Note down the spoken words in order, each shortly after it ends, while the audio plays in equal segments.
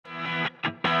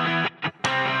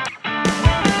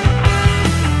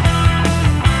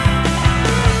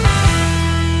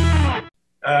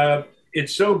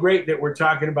it's so great that we're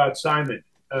talking about Simon.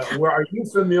 Are you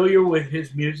familiar with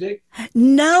his music?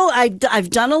 No, I've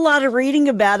done a lot of reading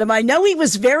about him. I know he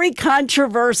was very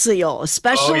controversial, Oh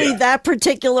especially yeah. that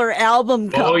particular album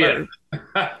Oh yeah.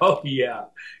 cover. Oh yeah.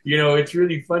 It's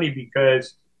really funny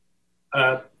because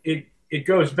it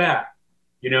goes back.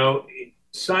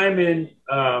 Simon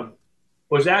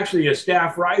was actually a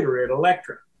staff writer at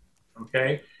Elektra.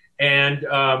 Okay, and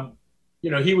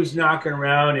he was knocking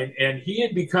around, and he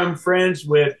had become friends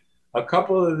with a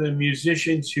couple of the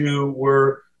musicians who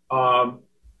were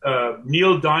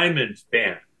Neil Diamond's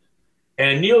band.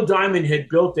 And Neil Diamond had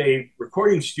built a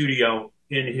recording studio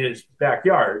in his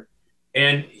backyard,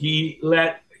 and he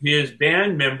let his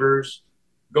band members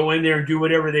go in there and do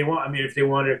whatever they want. I mean, if they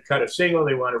wanted to cut a single,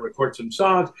 they want to record some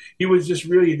songs. He was just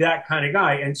really that kind of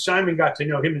guy. And Simon got to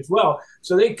know him as well.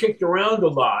 So they kicked around a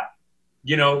lot,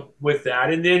 with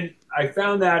that. And then I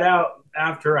found that out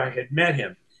after I had met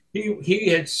him. He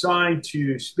had signed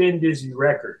to Spin Dizzy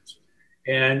Records.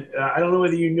 And I don't know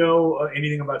whether you know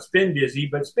anything about Spin Dizzy,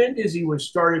 but Spin Dizzy was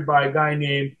started by a guy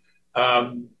named,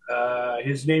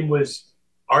 his name was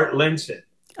Art Linson.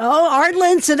 Oh, Art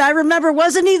Linson, I remember.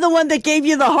 Wasn't he the one that gave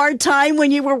you the hard time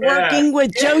when you were Yeah. working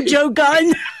with JoJo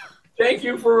Gunn? Thank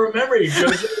you for remembering,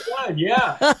 Joseph.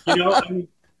 Yeah. I mean,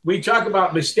 we talk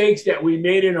about mistakes that we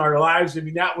made in our lives. I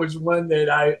mean, that was one that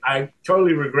I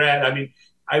totally regret. I mean,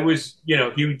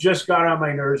 he just got on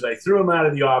my nerves. I threw him out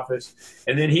of the office.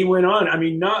 And then he went on. I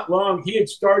mean, not long. He had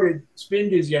started Spin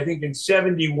Dizzy, I think, in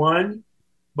 71.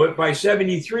 But by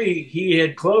 73, he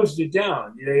had closed it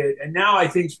down. And now I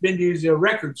think Spin Dizzy is a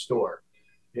record store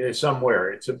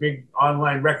somewhere. It's a big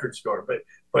online record store.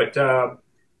 But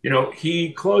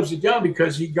he closed it down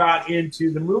because he got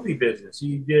into the movie business.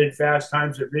 He did Fast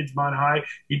Times at Ridgemont High.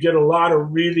 He did a lot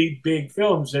of really big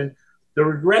films. And the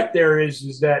regret there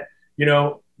is that,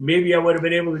 maybe I would have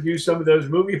been able to do some of those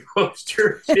movie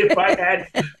posters if I had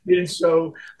been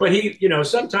so. But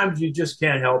sometimes you just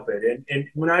can't help it. And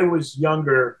when I was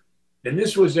younger, and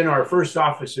this was in our first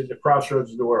office at the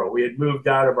crossroads of the world, we had moved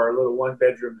out of our little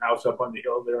one-bedroom house up on the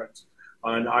hill there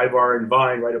on Ivar and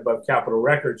Vine, right above Capitol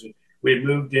Records. And we had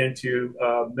moved into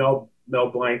Mel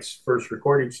Blanc's first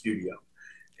recording studio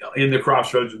in the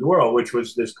crossroads of the world, which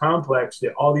was this complex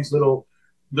that all these little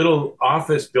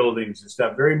office buildings and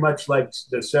stuff, very much like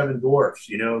the Seven Dwarfs,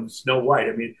 Snow White.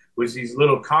 I mean, it was these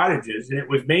little cottages, and it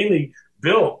was mainly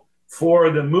built for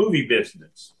the movie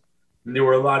business. And there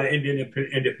were a lot of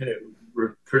independent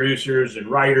producers and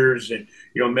writers, and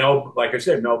like I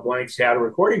said, Mel Blanc had a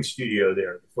recording studio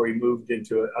there before he moved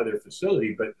into another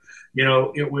facility. But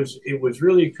it was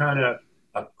really kind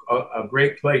of a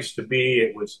great place to be.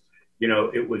 It was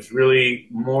really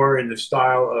more in the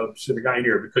style of Civic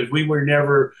Pioneer because we were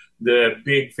never the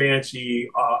big fancy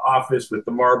office with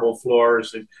the marble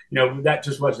floors, and that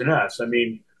just wasn't us. I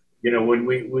mean, when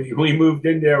we moved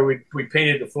in there, we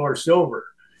painted the floor silver.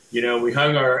 We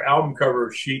hung our album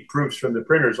cover sheet proofs from the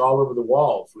printers all over the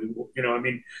walls. I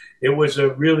mean, it was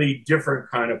a really different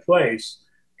kind of place,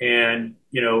 and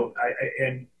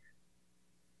and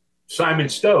Simon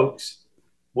Stokes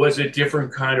was a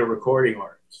different kind of recording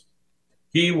artist.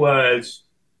 He was,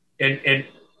 and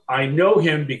I know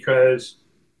him because,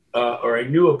 or I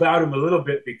knew about him a little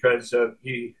bit because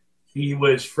he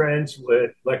was friends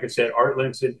with, like I said, Art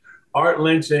Linson. Art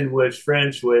Linson was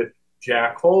friends with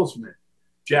Jack Holzman.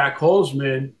 Jack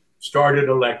Holzman started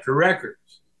Elektra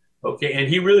Records. Okay, and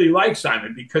he really liked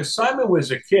Simon because Simon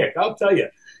was a kick. I'll tell you,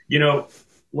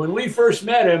 when we first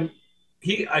met him,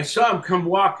 I saw him come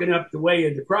walking up the way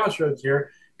at the crossroads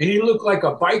here, and he looked like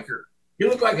a biker. He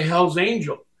looked like a Hell's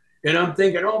Angel. And I'm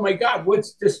thinking, oh my God,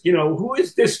 what's this? Who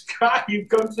is this guy who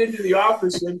comes into the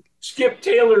office? And Skip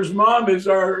Taylor's mom is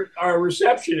our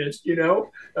receptionist.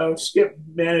 Skip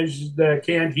manages the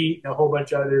Canned Heat and a whole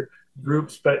bunch of other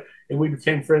groups, and we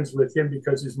became friends with him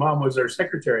because his mom was our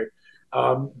secretary.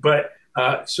 But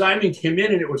Simon came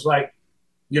in, and it was like,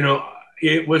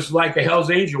 it was like a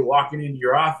Hell's Angel walking into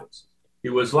your office. He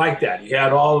was like that. He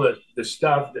had all the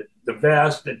stuff, the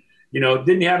vest, and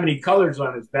didn't have any colors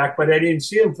on his back, but I didn't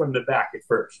see him from the back at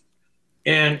first.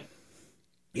 And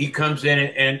he comes in,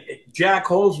 and Jack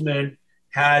Holzman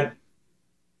had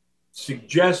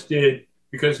suggested,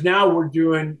 because now we're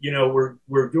doing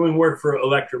work for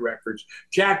Elektra Records.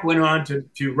 Jack went on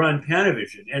to run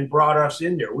Panavision and brought us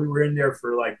in there. We were in there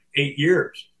for like 8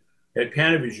 years at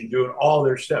Panavision doing all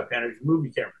their stuff, Panavision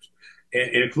movie cameras,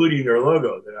 including their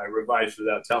logo that I revised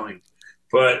without telling him.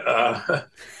 But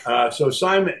so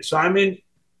Simon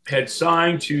had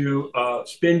signed to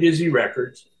Spin Dizzy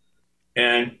Records,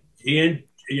 and he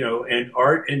and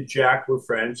Art and Jack were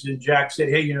friends. And Jack said,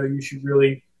 "Hey, you should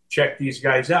really check these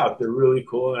guys out. They're really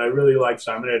cool. And I really like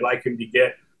Simon. I'd like him to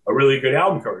get a really good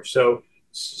album cover. So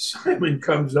Simon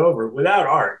comes over without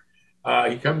art.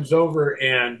 He comes over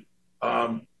and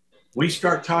we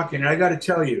start talking. And I got to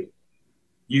tell you,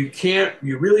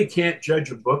 you really can't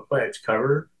judge a book by its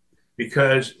cover,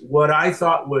 because what I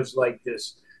thought was like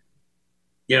this,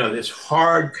 this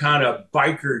hard kind of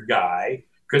biker guy,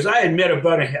 because I had met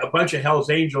a bunch of Hell's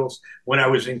Angels when I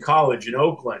was in college in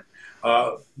Oakland.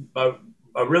 Uh, a,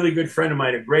 a really good friend of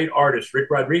mine, a great artist, Rick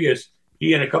Rodriguez,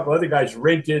 he and a couple other guys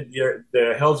rented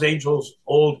the Hell's Angels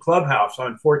old clubhouse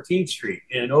on 14th Street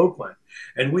in Oakland.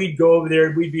 And we'd go over there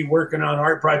and we'd be working on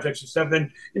art projects and stuff.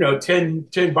 And, 10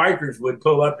 bikers would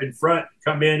pull up in front,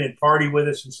 come in and party with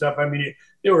us and stuff. I mean,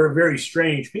 they were very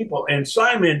strange people. And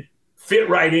Simon fit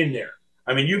right in there.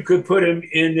 I mean, you could put him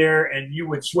in there and you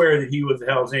would swear that he was a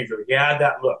Hell's Angel. He had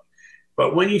that look.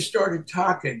 But when he started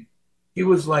talking, he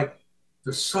was like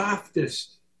the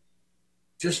softest,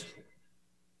 just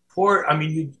poor. I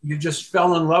mean, you just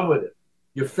fell in love with him.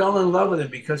 You fell in love with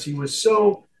him because he was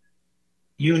so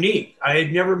unique. I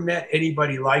had never met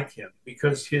anybody like him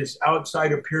because his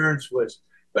outside appearance was,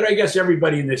 but I guess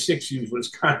everybody in the 60s was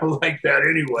kind of like that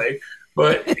anyway.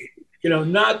 But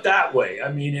not that way.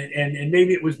 I mean, and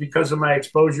maybe it was because of my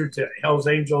exposure to Hell's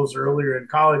Angels earlier in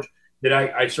college that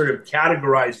I sort of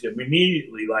categorized him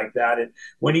immediately like that. And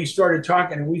when he started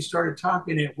talking and we started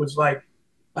talking, it was like,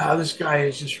 wow, this guy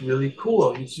is just really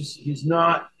cool. He's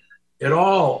not at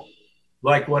all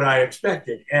like what I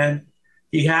expected. And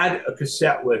he had a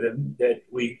cassette with him that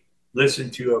we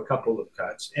listened to a couple of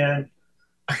cuts. And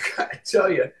I gotta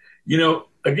tell you,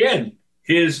 again,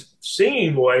 his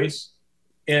singing voice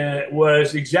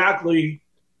was exactly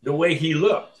the way he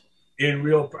looked in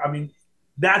real. I mean,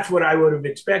 that's what I would have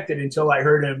expected until I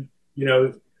heard him,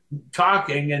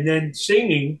 talking and then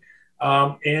singing.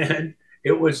 And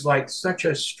it was like such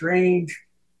a strange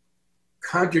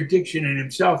contradiction in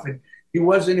himself. And he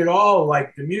wasn't at all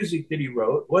like the music that he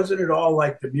wrote, wasn't at all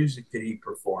like the music that he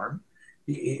performed.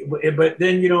 But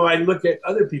then, I look at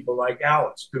other people like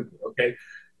Alice Cooper, okay?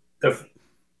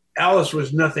 Alice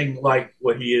was nothing like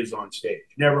what he is on stage.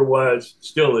 Never was,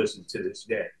 still isn't to this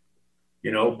day.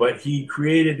 But he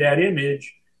created that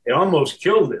image. It almost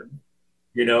killed him,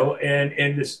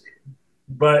 and this,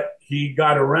 but he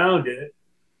got around it.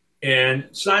 And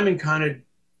Simon kind of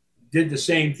did the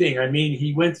same thing. I mean,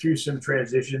 he went through some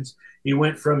transitions. He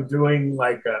went from doing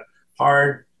like a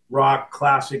hard rock,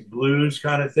 classic blues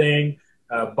kind of thing,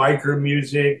 biker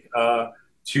music,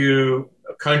 to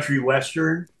a country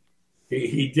western.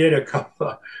 He did a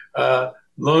couple of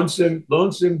Lonesome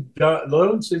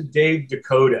Dave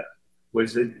Dakota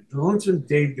was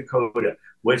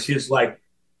his like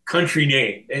country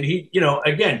name. And he,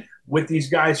 again, with these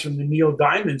guys from the Neil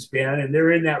Diamond's band, and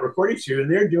they're in that recording studio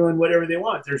and they're doing whatever they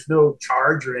want. There's no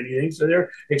charge or anything. So they're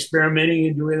experimenting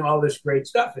and doing all this great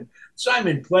stuff. And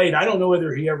Simon played, I don't know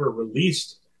whether he ever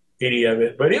released any of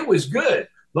it, but it was good.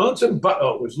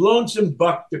 It was Lonesome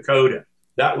Buck Dakota.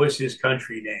 That was his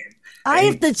country name. I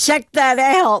have to check that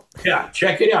out. Yeah,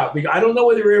 check it out. I don't know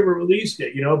whether he ever released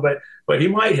it, but he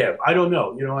might have. I don't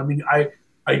know. I mean, I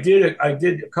did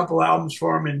a couple albums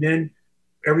for him, and then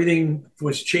everything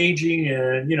was changing.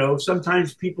 And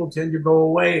sometimes people tend to go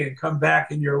away and come back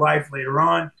in your life later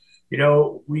on.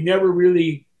 We never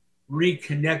really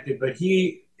reconnected, but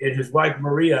he and his wife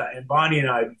Maria and Bonnie and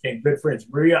I became good friends.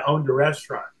 Maria owned a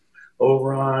restaurant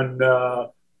over on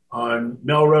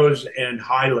Melrose and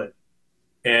Highland.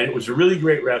 And it was a really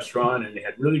great restaurant, and they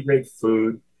had really great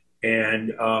food.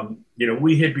 And,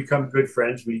 we had become good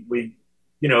friends. We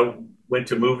went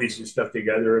to movies and stuff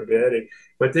together a bit.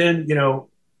 But then,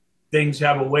 things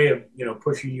have a way of,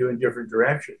 pushing you in different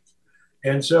directions.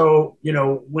 And so,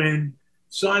 when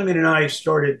Simon and I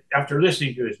started, after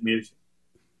listening to his music,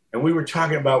 and we were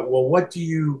talking about, well, what do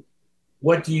you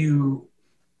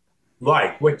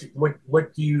like?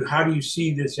 How do you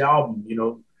see this album,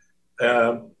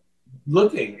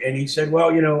 looking? And he said, well,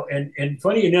 and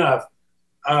funny enough,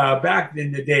 back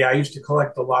in the day, I used to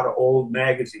collect a lot of old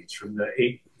magazines from the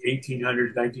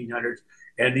 1800s, 1900s,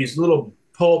 and these little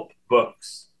pulp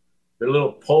books. They're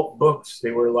little pulp books.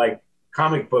 They were like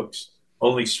comic books,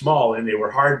 only small, and they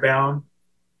were hardbound,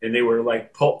 and they were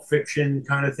like pulp fiction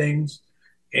kind of things.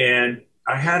 And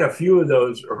I had a few of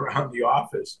those around the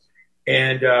office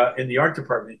and in the art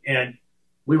department. And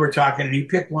we were talking, and he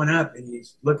picked one up, and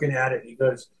he's looking at it, and he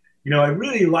goes, I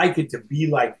really like it to be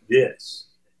like this,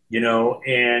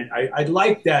 and I'd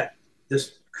like that,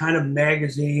 this kind of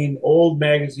magazine, old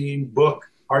magazine, book,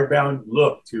 hardbound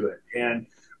look to it. And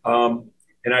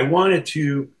I wanted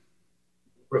to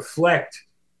reflect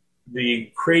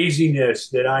the craziness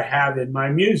that I have in my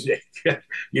music,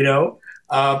 you know?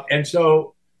 And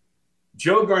so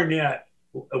Joe Garnett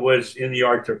was in the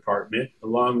art department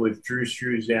along with Drew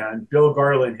Struzan. Bill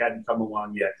Garland hadn't come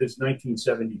along yet. This is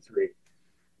 1973.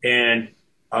 And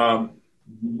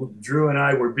Drew and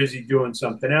I were busy doing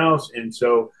something else. And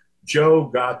so Joe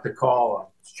got the call on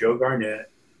this. Joe Garnett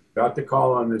got the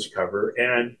call on this cover.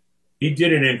 And he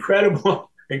did an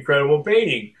incredible, incredible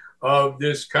painting of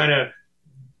this kind of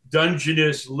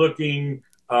dungeness looking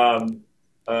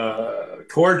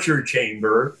torture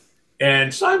chamber.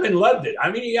 And Simon loved it. I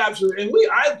mean, he absolutely,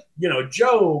 and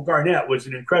Joe Garnett was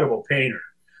an incredible painter,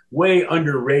 way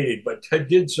underrated, but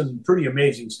did some pretty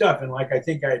amazing stuff. And like I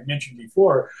think I had mentioned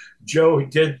before, Joe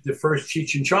did the first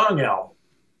Cheech and Chong album.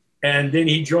 And then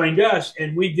he joined us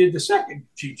and we did the second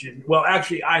Cheech and, well,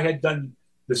 actually I had done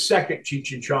the second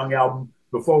Cheech and Chong album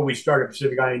before we started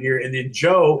Pacific Ioneer. And then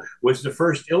Joe was the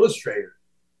first illustrator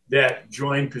that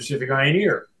joined Pacific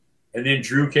Ioneer. And then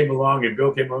Drew came along and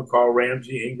Bill came along, Carl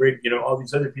Ramsey, Ingrid, all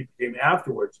these other people came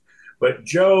afterwards. But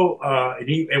Joe,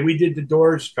 and we did the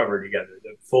Doors cover together,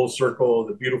 the full circle,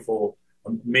 the beautiful,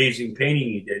 amazing painting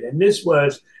he did. And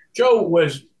Joe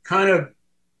was kind of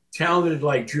talented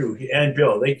like Drew and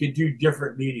Bill. They could do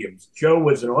different mediums. Joe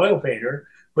was an oil painter,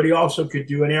 but he also could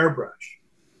do an airbrush,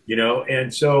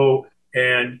 and so,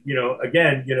 again,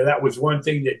 that was one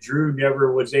thing that Drew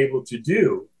never was able to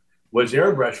do was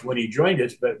airbrush when he joined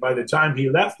us. But by the time he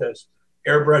left us,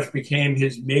 airbrush became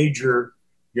his major,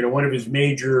 one of his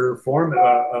major form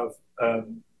of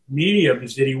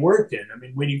mediums that he worked in. I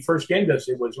mean, when he first came to us,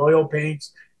 it was oil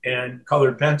paints and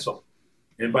colored pencil.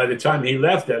 And by the time he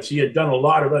left us, he had done a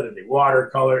lot of other things,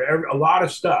 watercolor, a lot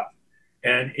of stuff,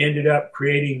 and ended up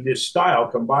creating this style,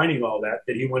 combining all that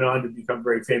he went on to become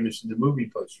very famous in the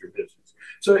movie poster business.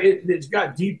 So it's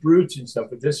got deep roots and stuff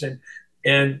with this.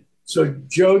 And so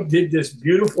Joe did this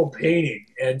beautiful painting,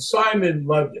 and Simon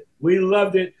loved it. We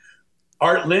loved it.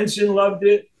 Art Linson loved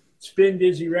it. Spin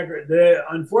Dizzy record.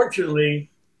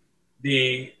 Unfortunately,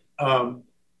 the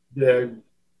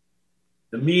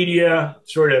media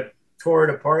sort of tore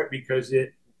it apart because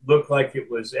it looked like it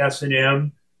was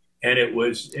S&M,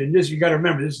 and this, you got to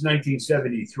remember, this is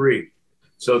 1973.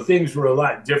 So things were a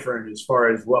lot different as far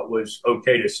as what was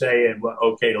okay to say and what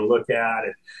okay to look at.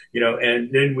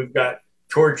 And then we've got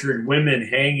tortured women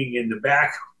hanging in the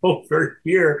back over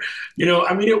here.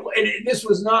 This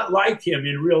was not like him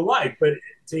in real life, but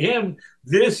to him,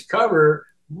 this cover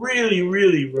really,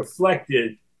 really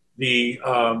reflected the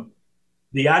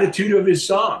attitude of his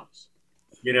songs.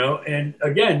 And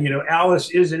again,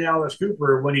 Alice isn't Alice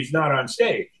Cooper when he's not on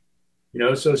stage.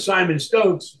 So Simon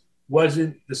Stokes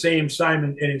wasn't the same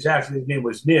Simon, and his name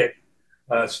was Nick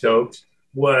Stokes,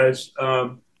 was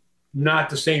not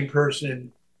the same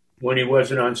person when he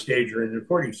wasn't on stage or in the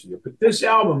recording studio. But this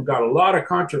album got a lot of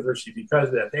controversy because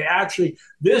of that.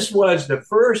 This was the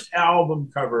first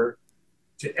album cover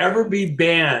to ever be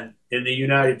banned in the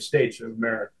United States of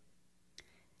America.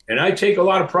 And I take a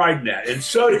lot of pride in that. And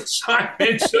so did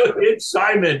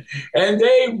Simon. And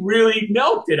they really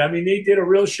milked it. I mean, they did a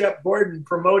real Shep Gordon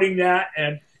promoting that.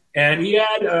 And he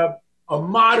had a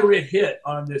moderate hit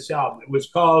on this album. It was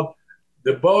called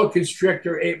The Boa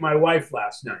Constrictor Ate My Wife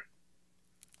Last Night.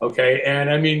 Okay. And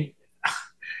I mean,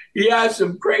 he has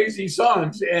some crazy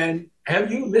songs. And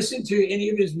have you listened to any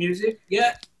of his music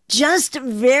yet? Just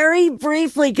very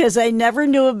briefly, because I never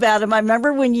knew about him. I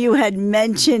remember when you had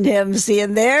mentioned him. See,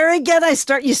 and there again,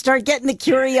 you start getting the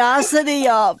curiosity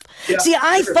up. Yeah, see,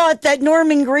 I thought that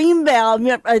Norman Greenbaum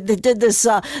did this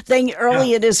thing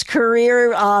early in his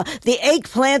career, the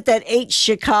eggplant that ate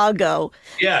Chicago.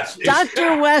 Yes,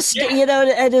 Dr. West,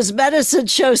 at his medicine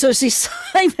show. So see,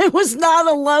 Simon was not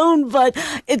alone, but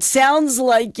it sounds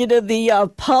like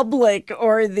the public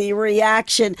or the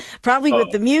reaction, probably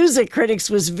with the music critics,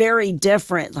 was very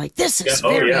different. Like, this is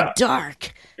very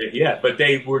dark. Yeah, but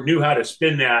they knew how to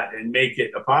spin that and make it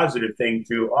a positive thing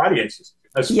to audiences,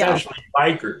 especially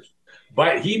bikers.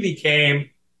 But he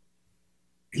became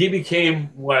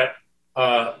what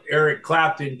Eric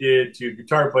Clapton did to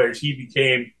guitar players. He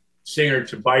became singer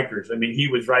to bikers. I mean, he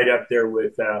was right up there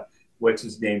with what's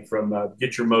his name from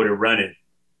Get Your Motor Running.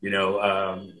 Who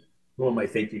am I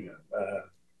thinking of?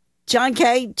 John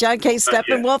Kay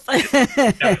Steppenwolf.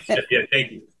 Yeah,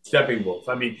 thank you. Steppenwolf.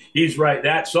 I mean, he's right.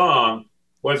 That song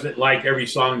wasn't like every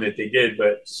song that they did,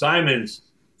 but Simon's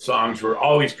songs were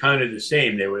always kind of the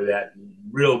same. They were that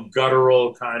real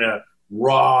guttural, kind of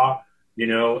raw,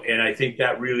 and I think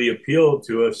that really appealed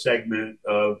to a segment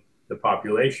of the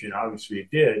population. Obviously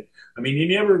it did. I mean, he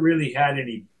never really had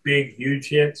any big, huge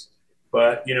hits,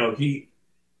 but,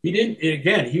 he didn't,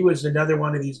 again, he was another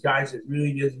one of these guys that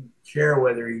really didn't care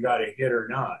whether he got a hit or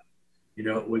not. You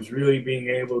know, it was really being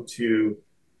able to,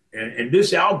 and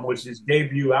this album was his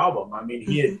debut album. I mean,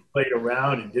 he had played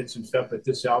around and did some stuff, but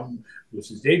this album was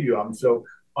his debut album. So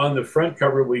on the front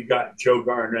cover, we got Joe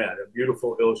Garnett, a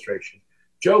beautiful illustration.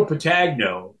 Joe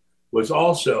Patagno was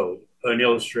also an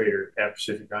illustrator at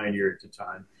Pacific Pioneer at the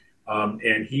time.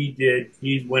 And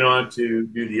he went on to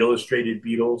do the Illustrated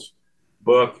Beatles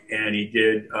book, and he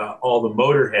did all the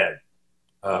Motorhead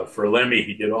for Lemmy.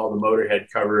 He did all the Motorhead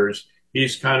covers.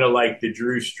 He's kind of like the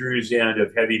Drew Struzan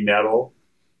of heavy metal,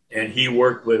 and he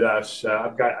worked with us.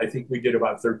 I think we did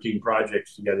about 13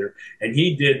 projects together, and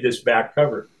he did this back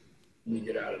cover. Let me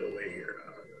get out of the way here.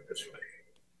 This way.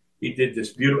 He did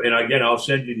this beautiful, and again, I'll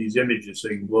send you these images so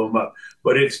you can blow them up.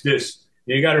 But it's this.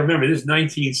 You got to remember, this is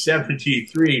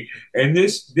 1973, and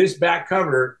this back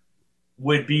cover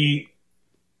would be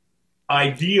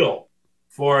ideal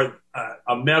for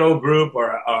a metal group or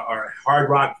a hard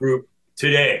rock group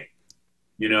today.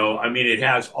 You know, I mean, it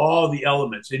has all the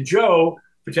elements. And Joe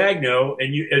Patagno,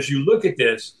 and as you look at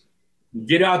this,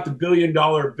 get out the $1 Billion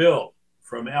Bill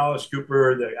from Alice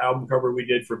Cooper, the album cover we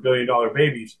did for $1 Billion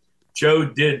Babies. Joe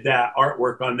did that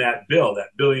artwork on that bill, that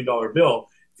 $1 Billion Bill.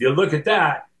 If you look at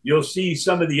that, you'll see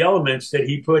some of the elements that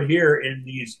he put here in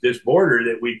this border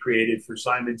that we created for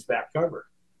Simon's back cover.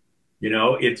 You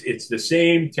know, it's the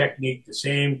same technique, the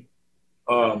same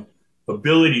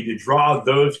ability to draw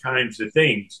those kinds of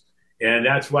things. And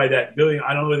that's why that billion,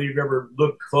 I don't know whether you've ever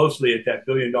looked closely at that $1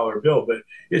 Billion Bill, but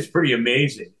it's pretty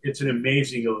amazing. It's an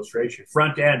amazing illustration,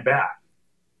 front and back,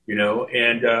 you know.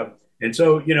 And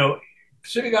so, you know,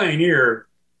 Pacific Pioneer,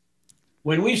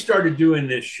 when we started doing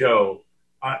this show,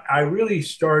 I really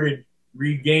started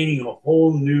regaining a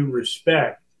whole new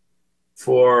respect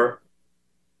for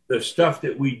the stuff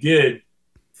that we did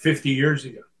 50 years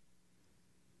ago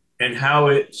and how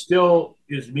it still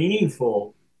is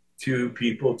meaningful to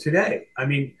people today. I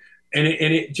mean, and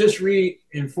it just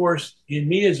reinforced in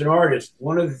me as an artist,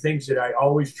 one of the things that I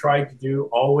always tried to do,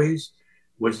 always,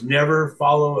 was never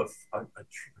follow a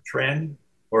trend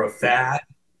or a fad,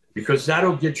 because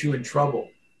that'll get you in trouble.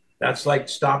 That's like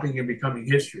stopping and becoming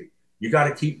history. You got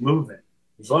to keep moving.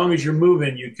 As long as you're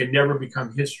moving, you can never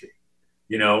become history,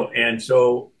 you know? And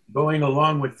so going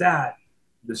along with that,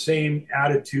 the same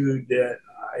attitude that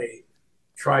I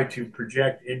tried to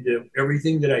project into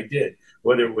everything that I did,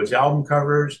 whether it was album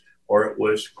covers or it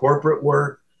was corporate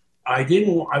work, I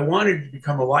wanted to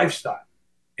become a lifestyle.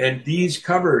 And these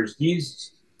covers,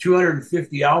 these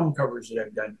 250 album covers that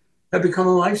I've done, have become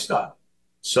a lifestyle.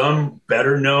 Some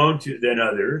better known than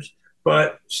others,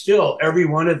 but still every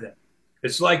one of them.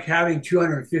 It's like having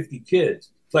 250 kids.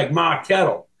 It's like Ma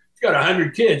Kettle. She's got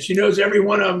 100 kids. She knows every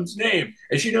one of them's name,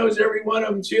 and she knows every one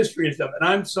of them's history and stuff. And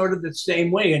I'm sort of the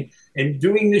same way. And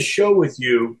doing this show with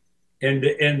you, and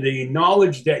the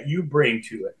knowledge that you bring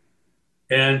to it,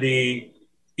 and the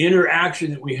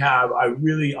interaction that we have, I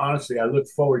really, honestly, I look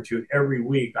forward to it every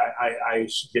week. I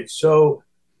get so,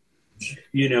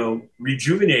 you know,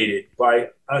 rejuvenated by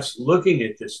us looking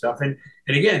at this stuff. And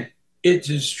again, it's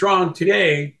as strong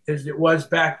today as it was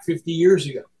back 50 years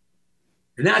ago.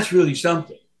 And that's really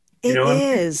something. It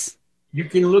is. You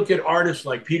can look at artists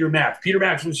like Peter Max. Peter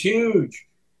Max was huge,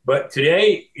 but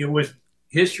today it was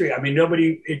history. I mean,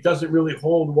 it doesn't really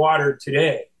hold water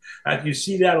today. You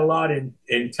see that a lot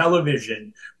in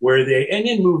television and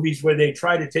in movies where they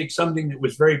try to take something that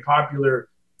was very popular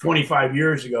 25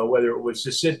 years ago, whether it was a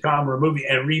sitcom or a movie,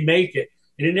 and remake it.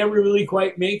 And it never really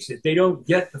quite makes it. They don't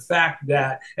get the fact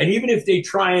that, and even if they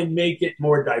try and make it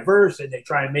more diverse and they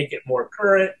try and make it more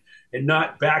current and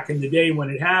not back in the day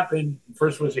when it happened,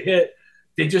 first was a hit,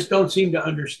 they just don't seem to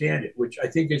understand it, which I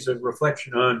think is a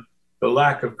reflection on the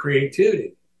lack of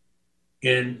creativity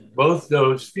in both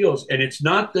those fields. And it's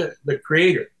not the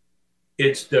creator,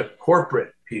 it's the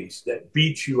corporate piece that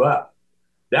beats you up.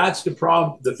 That's the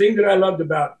problem. The thing that I loved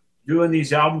about doing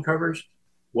these album covers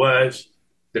was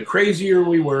the crazier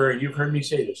we were, and you've heard me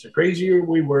say this, the crazier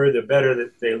we were, the better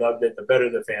that they loved it, the better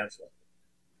the fans loved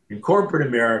it. In corporate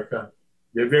America,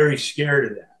 they're very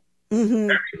scared of that.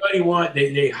 Mm-hmm.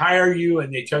 Everybody they hire you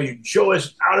and they tell you, show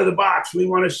us out of the box. We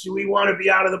want to be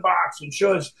out of the box, and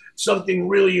show us something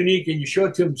really unique. And you show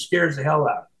it to them, scares the hell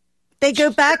out. They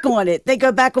go back on it. They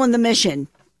go back on the mission.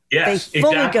 Yes, they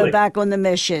fully go back on the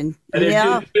mission. And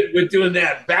they're doing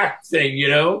that back thing, you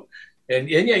know, and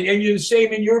you're the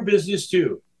same in your business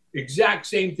too. Exact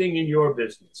same thing in your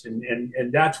business,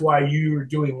 and that's why you're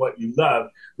doing what you love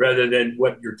rather than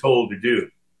what you're told to do.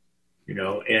 You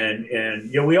know, and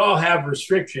you know, we all have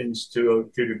restrictions to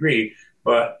a degree,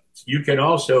 but you can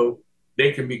also,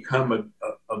 they can become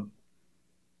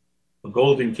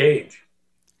golden cage.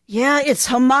 Yeah, it's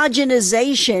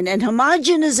homogenization, and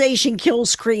homogenization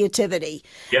kills creativity.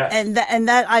 Yes. And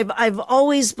that I've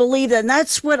always believed that. And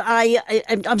that's what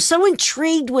I'm so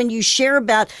intrigued when you share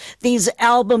about these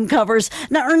album covers.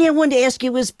 Now, Ernie, I wanted to ask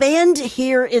you, was banned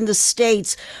here in the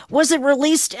States, was it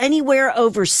released anywhere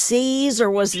overseas, or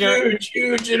was there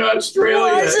huge in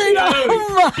Australia? Was it?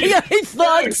 Oh my, I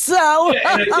thought so.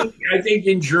 Yeah, and I think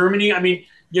in Germany, I mean,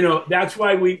 you know, that's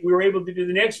why we were able to do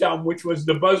the next album, which was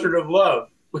The Buzzard of Love.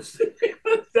 Was the name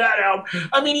of that album.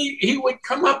 I mean, he would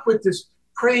come up with this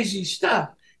crazy stuff.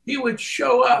 He would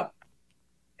show up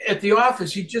at the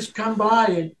office. He'd just come by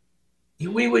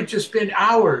and we would just spend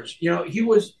hours. You know, he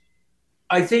was,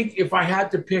 I think if I had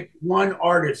to pick one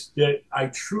artist that I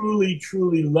truly,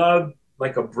 truly loved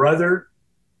like a brother,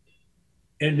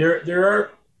 and there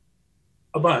are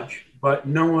a bunch, but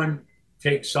no one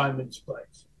takes Simon's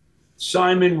place.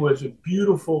 Simon was a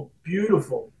beautiful,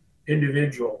 beautiful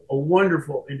individual, a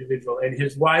wonderful individual, and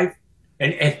his wife,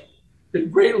 and a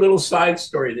great little side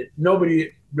story that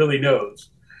nobody really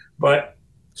knows. But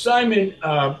Simon,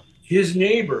 his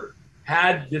neighbor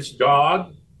had this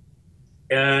dog,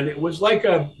 and it was like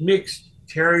a mixed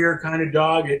terrier kind of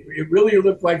dog. It really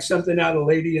looked like something out of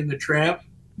Lady and the Tramp,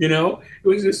 you know? It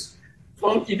was this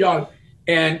funky dog.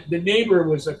 And the neighbor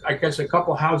was, I guess, a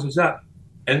couple houses up.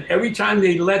 And every time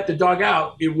they let the dog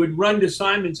out, it would run to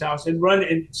Simon's house and run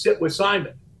and sit with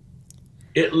Simon.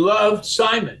 It loved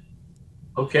Simon.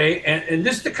 Okay. And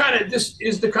this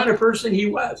is the kind of person he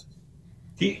was.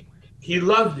 He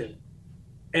loved him.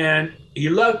 And he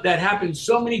loved that happened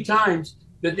so many times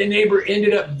that the neighbor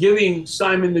ended up giving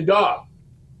Simon the dog.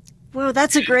 Well,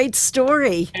 that's a great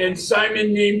story. And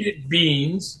Simon named it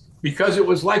Beans because it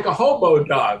was like a hobo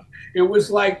dog. It was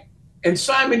like, and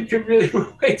Simon could really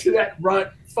relate to that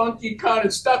funky kind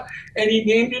of stuff. And he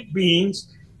named it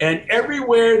Beans. And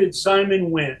everywhere that Simon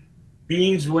went,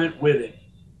 Beans went with him.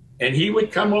 And he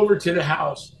would come over to the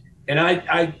house. And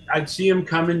I'd see him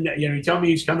coming. You know, he'd tell me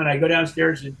he's coming. I go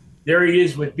downstairs, and there he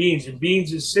is with Beans. And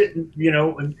Beans is sitting, you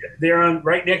know, and they're on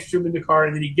right next to him in the car.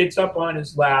 And then he gets up on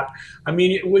his lap. I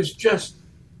mean, it was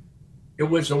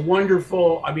a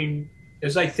wonderful, I mean,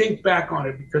 as I think back on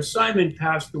it, because Simon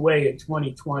passed away in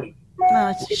 2020. Oh,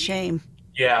 it's a shame.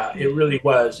 Yeah, it really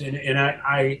was. And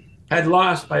I had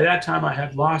lost, by that time, I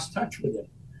had lost touch with him.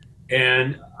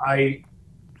 And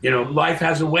you know, life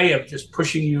has a way of just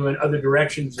pushing you in other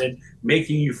directions and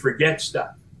making you forget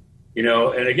stuff, you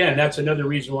know. And again, that's another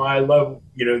reason why I love,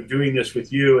 you know, doing this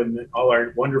with you and all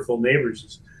our wonderful neighbors.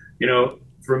 Is, you know,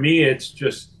 for me, it's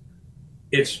just,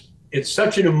 it's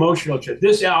such an emotional trip.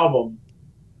 This album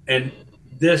and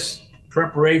this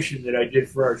preparation that I did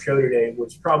for our show today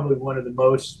was probably one of the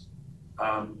most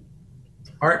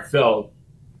heartfelt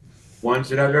ones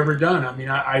that I've ever done. I mean,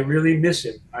 I really miss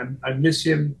him. I miss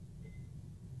him.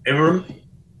 And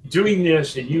doing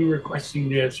this and you requesting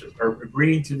this or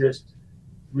agreeing to this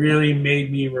really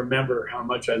made me remember how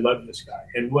much I love this guy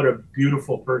and what a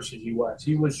beautiful person he was.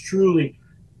 He was truly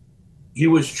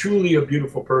a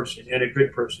beautiful person and a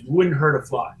good person. He wouldn't hurt a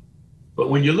fly. But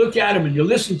when you look at him and you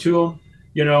listen to him,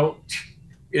 you know,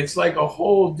 it's like a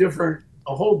whole different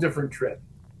trip.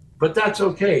 But that's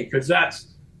okay, because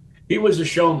he was a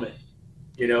showman.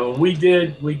 You know, we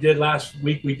did last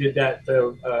week, we did that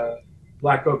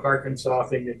Black Oak, Arkansas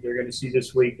thing that they're going to see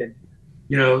this week. And,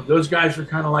 you know, those guys were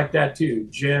kind of like that too.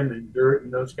 Jim and Dirt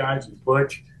and those guys and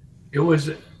Butch. It was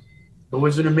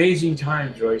an amazing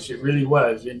time, Joyce. It really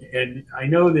was. And I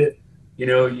know that, you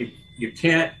know, you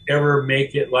can't ever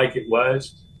make it like it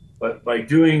was, but by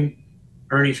doing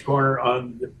Ernie's Corner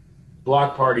on the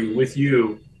block party with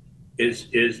you is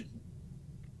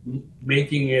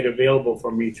making it available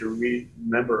for me to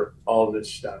remember all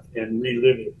this stuff and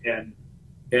relive it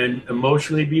and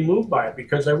emotionally be moved by it,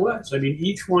 because I was. I mean,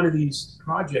 each one of these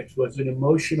projects was an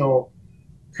emotional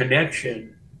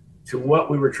connection to what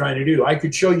we were trying to do. I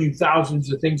could show you thousands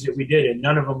of things that we did, and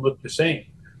none of them looked the same.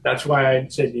 That's why I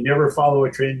said you never follow a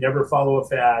trend, never follow a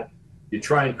fad. You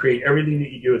try and create everything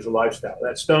that you do as a lifestyle.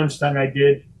 That Stones thing I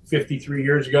did 53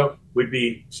 years ago would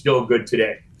be still good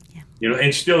today, you know,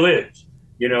 and still is,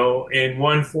 you know, in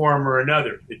one form or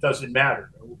another. It doesn't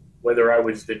matter whether I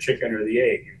was the chicken or the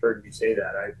egg. You've heard me say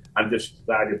that. I'm just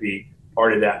glad to be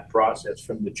part of that process,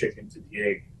 from the chicken to the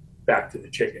egg, back to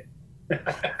the chicken.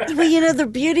 Well, you know, the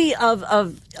beauty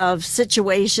of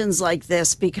situations like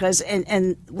this, because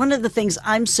and one of the things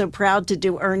I'm so proud to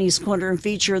do Ernie's Corner and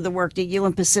feature the work that you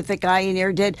and Pacific Eye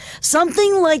did,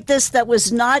 something like this that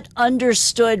was not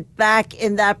understood back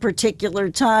in that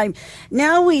particular time.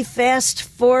 Now we fast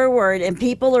forward and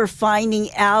people are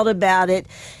finding out about it.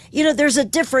 you know, there's a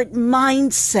different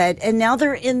mindset, and now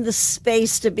they're in the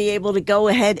space to be able to go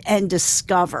ahead and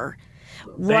discover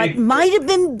what might have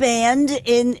been banned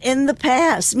in the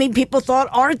past. I mean, people thought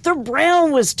Arthur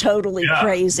Brown was totally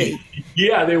crazy.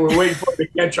 Yeah, they were waiting for him to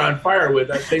catch on fire with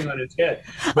that thing on his head.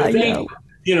 But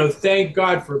thank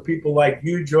God for people like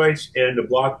you, Joyce, and the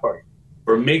Block Party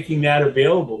for making that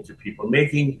available to people.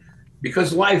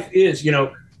 Because life is,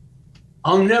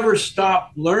 I'll never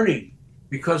stop learning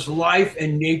because life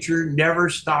and nature never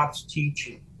stops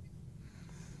teaching.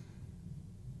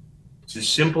 It's as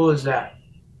simple as that.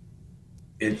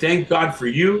 And thank God for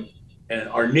you and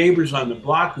our neighbors on the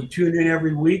block who tune in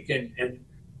every week. And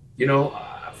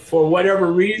for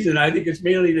whatever reason, I think it's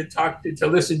mainly to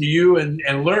listen to you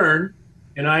and learn.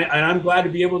 And I'm glad to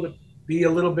be able to be a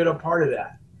little bit a part of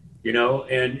that,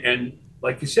 and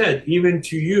like you said, even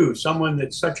to you, someone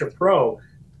that's such a pro,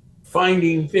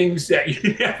 finding things that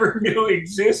you never knew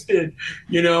existed,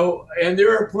 and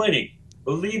there are plenty.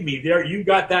 Believe me, you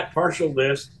got that partial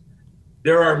list.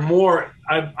 There are more.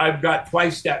 I've got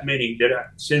twice that many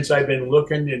since I've been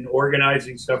looking and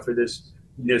organizing stuff for this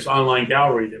online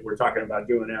gallery that we're talking about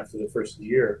doing after the first of the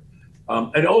year.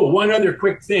 And one other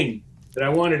quick thing that I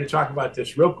wanted to talk about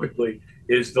this real quickly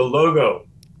is the logo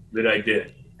that I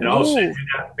did. And I'll send you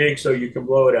that big so you can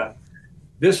blow it up.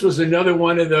 This was another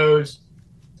one of those.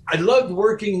 I loved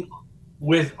working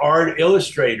with art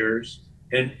illustrators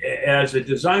and as a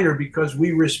designer because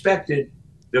we respected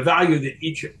the value that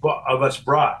each of us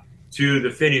brought to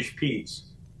the finished piece.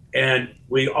 And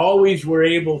we always were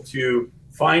able to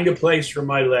find a place for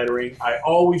my lettering. I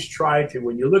always try to,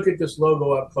 when you look at this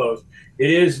logo up close, it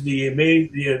is the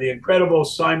amazing, the incredible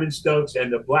Simon Stokes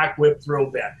and the Black Whip Thrill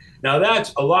Band. Now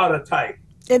that's a lot of type.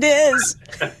 It is.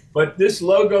 But this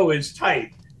logo is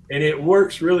tight and it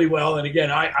works really well. And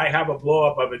again, I have a blow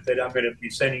up of it that I'm going to be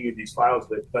sending you these files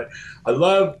with, but I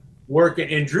love working.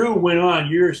 And Drew went on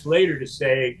years later to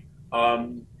say,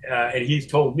 and he's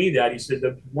told me that, he said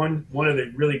that one of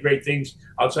the really great things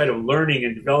outside of learning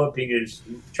and developing his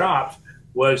chops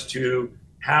was to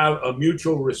have a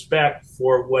mutual respect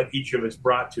for what each of us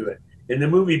brought to it. In the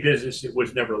movie business, it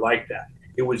was never like that.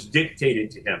 It was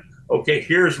dictated to him. Okay,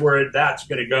 here's where that's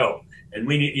going to go. And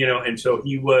we need, and so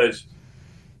he was,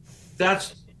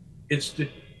 it's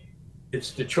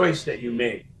the choice that you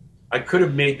made. I could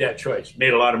have made that choice,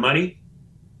 made a lot of money,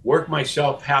 work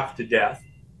myself half to death,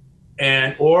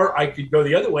 or I could go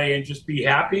the other way and just be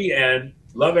happy and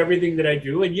love everything that I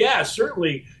do. And yeah,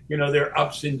 certainly, there are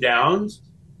ups and downs,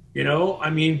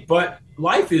 but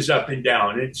life is up and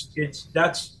down.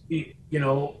 That's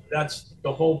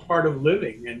the whole part of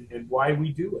living and why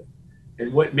we do it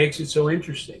and what makes it so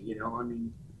interesting.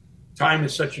 Time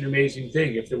is such an amazing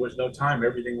thing. If there was no time,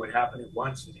 everything would happen at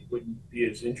once and it wouldn't be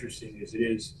as interesting as it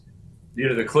is. The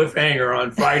cliffhanger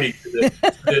on Friday for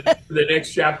the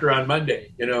next chapter on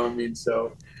Monday,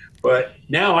 so, but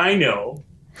now I know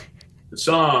the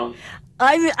song.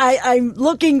 I'm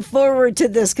looking forward to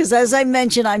this because, as I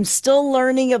mentioned, I'm still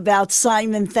learning about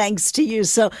Simon thanks to you.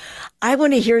 So I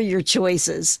want to hear your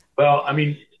choices. Well,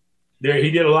 he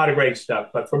did a lot of great stuff,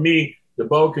 but for me, the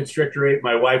boa constrictor ate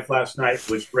my wife last night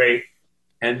was great.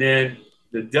 And then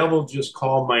the devil just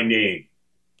called my name.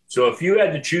 So if you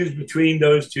had to choose between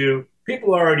those two,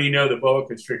 people already know the boa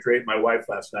constrictor ate my wife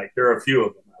last night. There are a few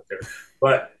of them out there.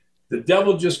 But the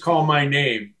devil just called my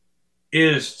name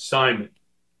is Simon.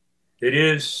 It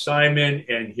is Simon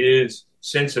and his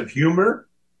sense of humor.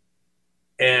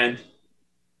 And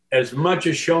as much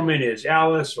a showman as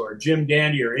Alice or Jim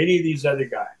Dandy or any of these other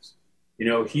guys,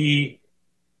 he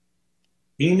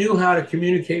knew how to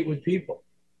communicate with people,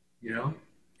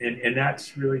 and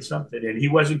that's really something. And he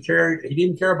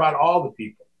didn't care about all the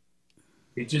people.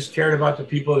 He just cared about the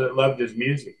people that loved his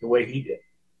music the way he did.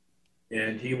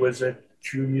 And he was a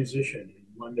true musician, and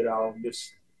one that I'll miss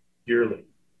dearly.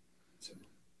 So,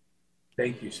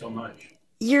 thank you so much.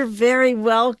 You're very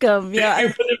welcome. Thank you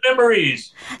for the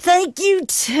memories. Thank you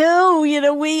too.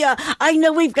 I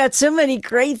know we've got so many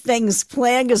great things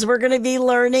planned because we're going to be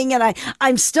learning, and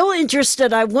I'm still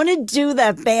interested. I want to do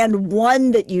that band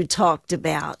One that you talked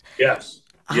about. Yes.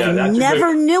 Yeah, I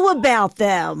never knew about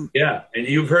them. Yeah, and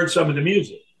you've heard some of the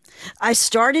music. I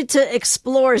started to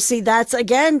explore. See, that's,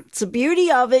 again, it's the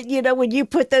beauty of it. When you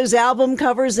put those album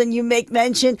covers and you make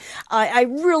mention, I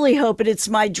really hope, and it's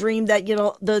my dream that,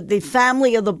 the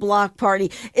family of the Block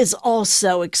Party is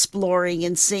also exploring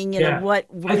and seeing, what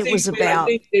it was about. I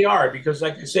think they are, because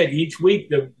like I said, each week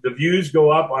the views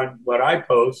go up on what I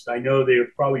post. I know they're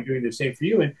probably doing the same for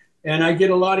you. And I get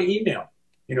a lot of email,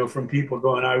 from people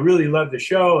going, I really love the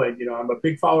show. And, I'm a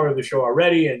big follower of the show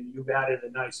already. And you've added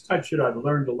a nice touch to it. I've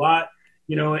learned a lot,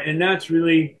 and that's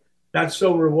really, that's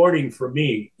so rewarding for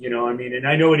me, you know, I mean, and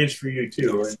I know it is for you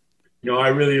too. And, you know, I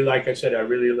really, like I said, I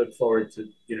really look forward to,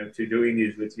 you know, to doing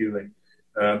these with you.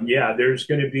 And yeah, there's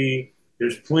plenty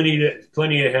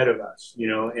ahead of us, you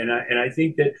know, and I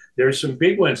think that there's some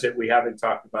big ones that we haven't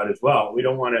talked about as well. We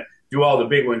don't want to do all the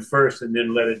big ones first and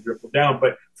then let it dribble down.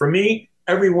 But for me,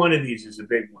 every one of these is a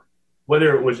big one,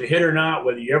 whether it was a hit or not,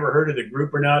 whether you ever heard of the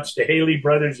group or not. The Haley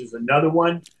Brothers is another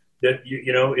one that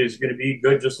you know is going to be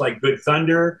good, just like Good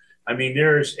Thunder. I mean,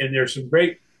 there's some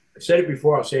great. I said it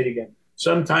before. I'll say it again.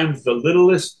 Sometimes the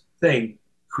littlest thing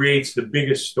creates the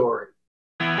biggest story.